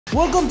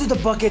Welcome to the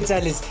bucket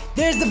challenge.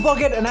 There's the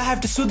bucket and I have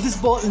to shoot this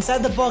ball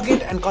inside the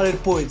bucket and call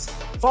it points.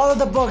 Follow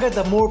the bucket,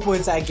 the more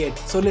points I get.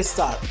 So let's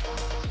start.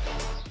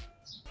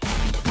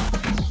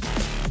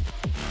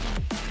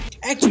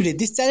 Actually,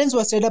 this challenge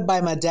was set up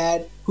by my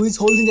dad, who is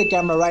holding the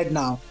camera right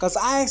now, cause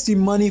I asked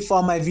him money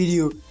for my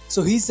video.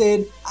 So he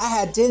said I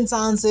had 10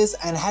 chances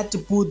and had to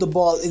put the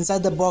ball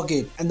inside the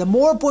bucket, and the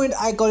more point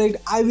I collect,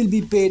 I will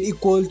be paid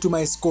equal to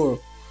my score.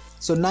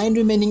 So 9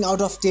 remaining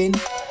out of 10.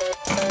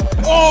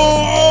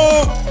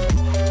 Oh!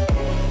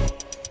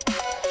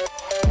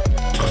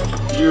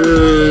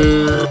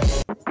 Yeah.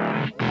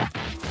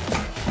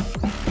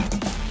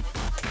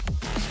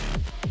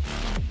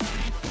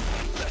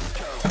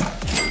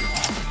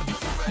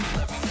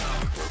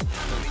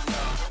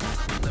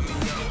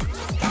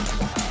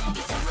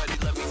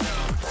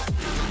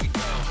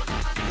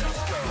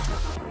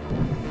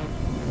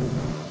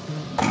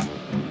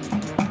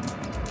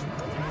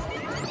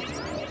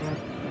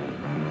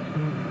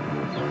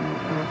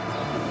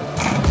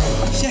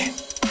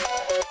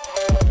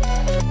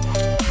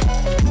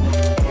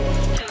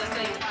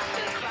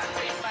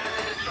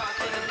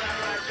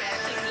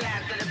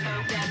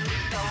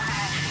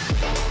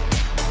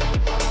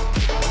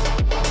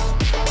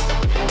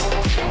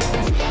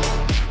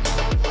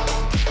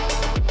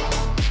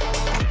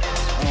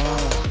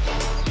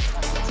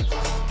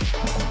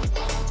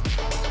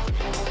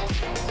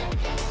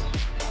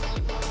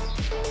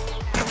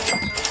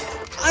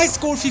 I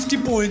scored 50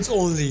 points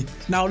only.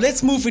 Now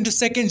let's move into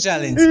second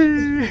challenge.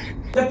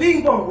 The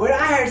ping pong, where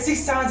I had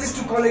 6 chances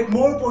to collect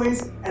more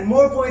points, and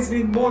more points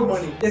mean more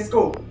money. Let's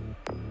go.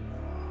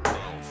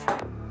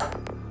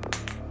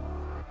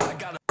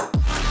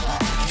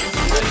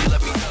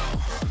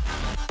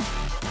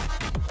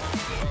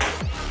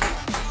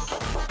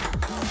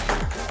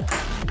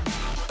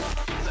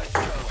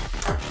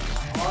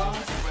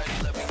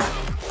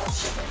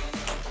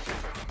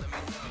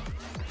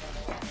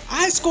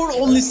 I scored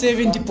only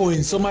 70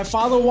 points, so my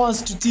father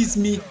wants to teach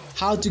me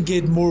how to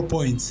get more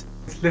points.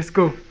 Let's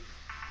go.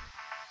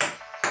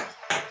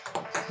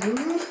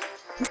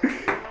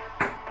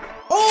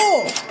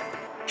 Oh!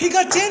 He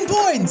got 10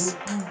 points!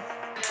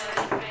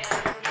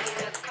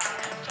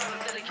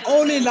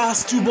 Only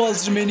last 2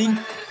 balls remaining.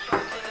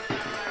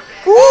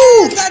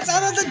 Ooh! That's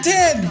another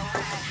 10!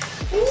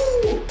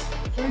 Ooh!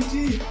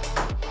 20.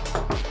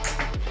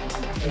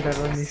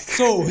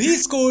 So he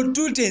scored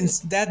 2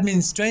 tens, that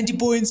means 20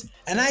 points,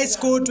 and I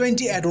scored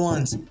 20 at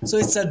once, so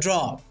it's a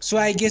draw. So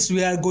I guess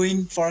we are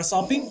going for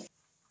shopping.